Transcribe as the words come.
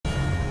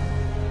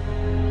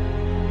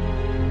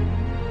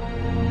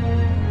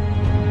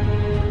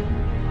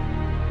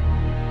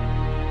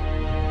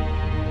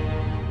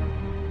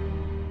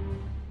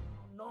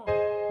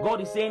God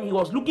is saying he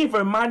was looking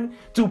for a man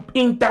to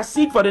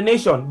intercede for the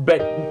nation,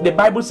 but the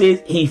Bible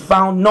says he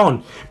found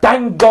none.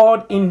 Thank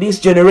God in this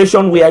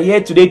generation we are here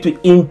today to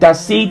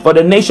intercede for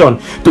the nation,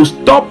 to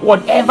stop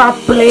whatever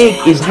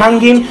plague is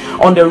hanging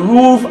on the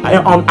roof,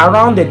 on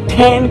around the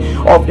tent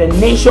of the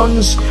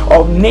nations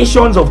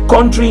of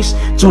countries.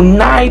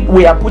 Tonight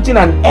we are putting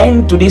an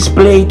end to this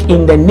plague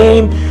in the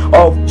name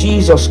of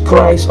Jesus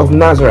Christ of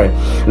Nazareth.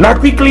 Now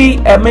quickly,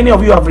 many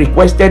of you have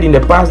requested in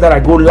the past that I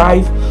go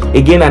live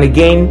again and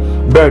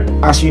again, but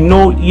as you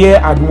know, here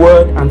at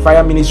Word and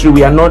Fire Ministry,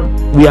 we are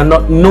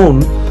not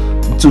known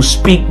to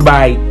speak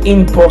by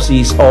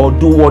impulses or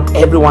do what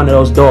everyone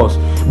else does,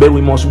 but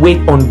we must wait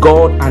on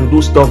God and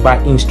do stuff by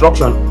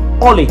instruction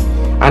only.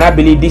 And I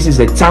believe this is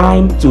the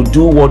time to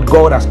do what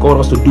God has called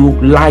us to do,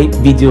 live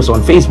videos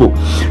on Facebook.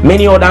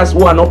 Many others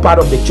who are not part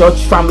of the church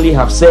family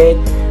have said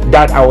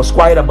that I was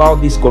quiet about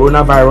this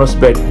coronavirus,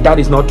 but that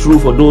is not true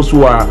for those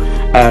who are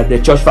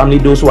the church family,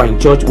 those who are in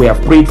church. We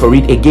have prayed for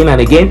it again and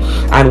again,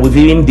 and we've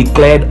even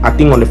declared, I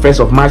think on the 1st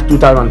of March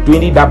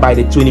 2020, that by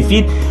the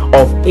 25th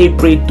of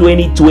April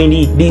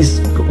 2020,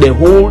 the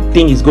whole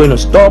thing is going to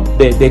stop.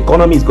 The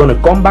economy is going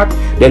to come back,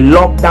 the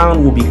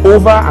lockdown will be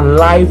over, and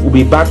life will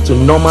be back to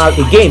normal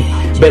again.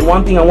 But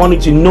one thing I want you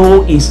to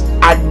know is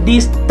at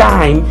this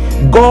time,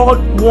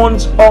 God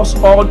wants us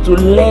all to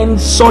learn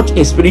such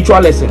a spiritual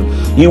lesson.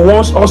 He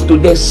wants us to,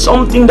 there's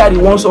something that he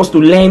wants us to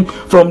learn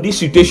from this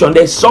situation.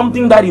 There's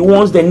something that he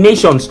wants the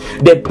nations,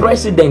 the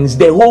presidents,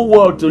 the whole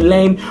world to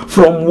learn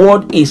from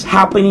what is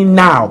happening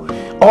now.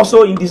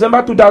 Also in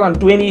December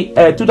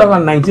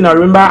 2019, I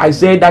remember I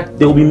said that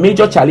there will be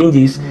major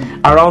challenges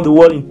around the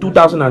world in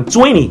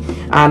 2020,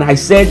 and I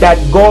said that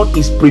God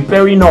is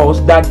preparing us,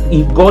 that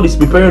if God is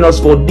preparing us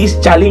for these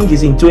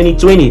challenges in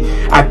 2020.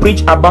 I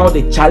preached about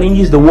the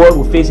challenges the world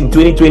will face in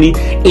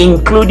 2020,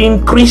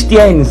 including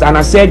Christians, and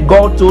I said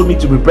God told me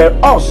to prepare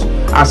us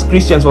as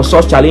Christians for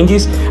such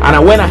challenges, and I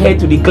went ahead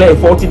to declare a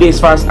 40 days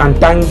fast, and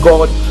thank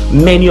God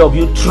many of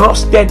you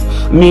trusted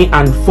me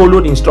and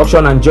followed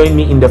instruction and joined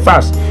me in the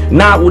fast.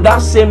 Now with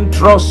that same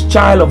trust,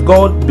 child of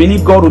God,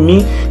 believe God with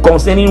me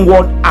concerning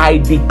what I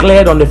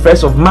declared on the 1st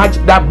of March,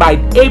 that by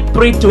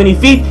April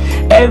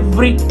 25th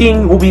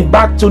everything will be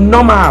back to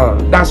normal.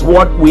 That's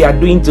what we are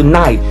doing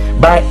tonight.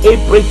 By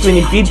April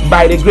 25th,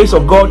 by the grace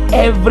of God,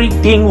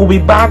 everything will be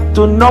back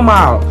to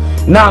normal.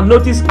 Now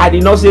notice I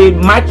did not say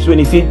March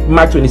 25th,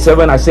 March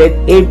 27th, I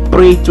said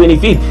April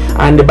 25th.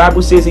 And the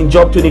Bible says in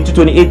Job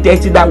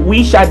 22:28-30 that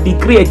we shall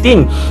decree a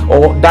thing,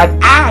 or that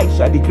I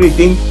shall decree a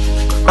thing,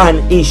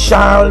 and it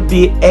shall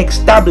be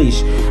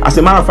established. As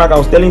a matter of fact, I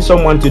was telling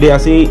someone today, I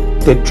say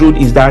the truth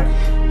is that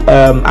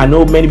I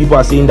know many people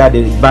are saying that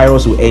the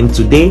virus will end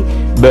today,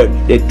 but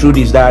the truth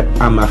is that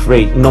I'm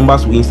afraid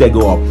numbers will instead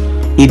go up.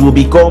 It will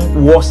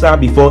become worse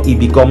before it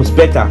becomes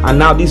better. And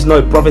now this is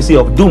not a prophecy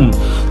of doom.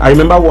 I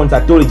remember once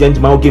I told a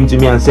gentleman who came to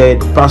me and said,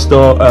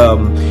 Pastor,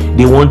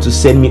 they want to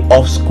send me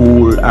off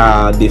school.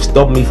 They've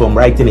stopped me from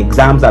writing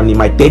exams. I'm in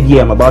my 3rd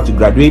year. I'm about to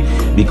graduate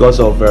because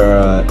of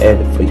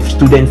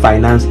student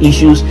finance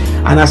issues.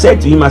 And I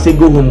said to him, I said,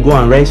 go home, go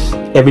and rest.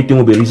 Everything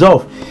will be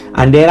resolved.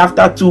 And then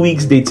after 2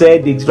 weeks, they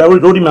said, they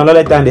wrote him another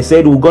letter and they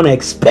said, we're going to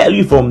expel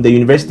you from the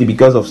university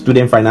because of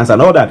student finance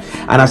and all that.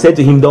 And I said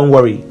to him, don't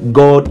worry,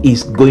 God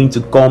is going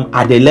to come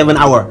at the 11th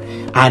hour.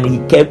 And he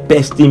kept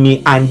pesting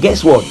me, and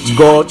guess what?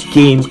 God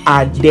came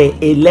at the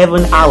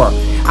 11th hour.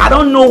 I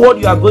don't know what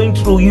you are going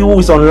through, you who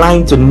is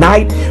online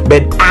tonight,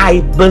 but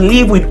I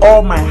believe with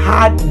all my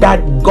heart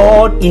that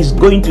God is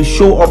going to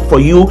show up for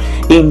you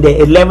in the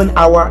 11th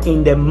hour,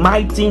 in the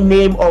mighty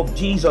name of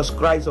Jesus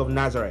Christ of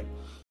Nazareth.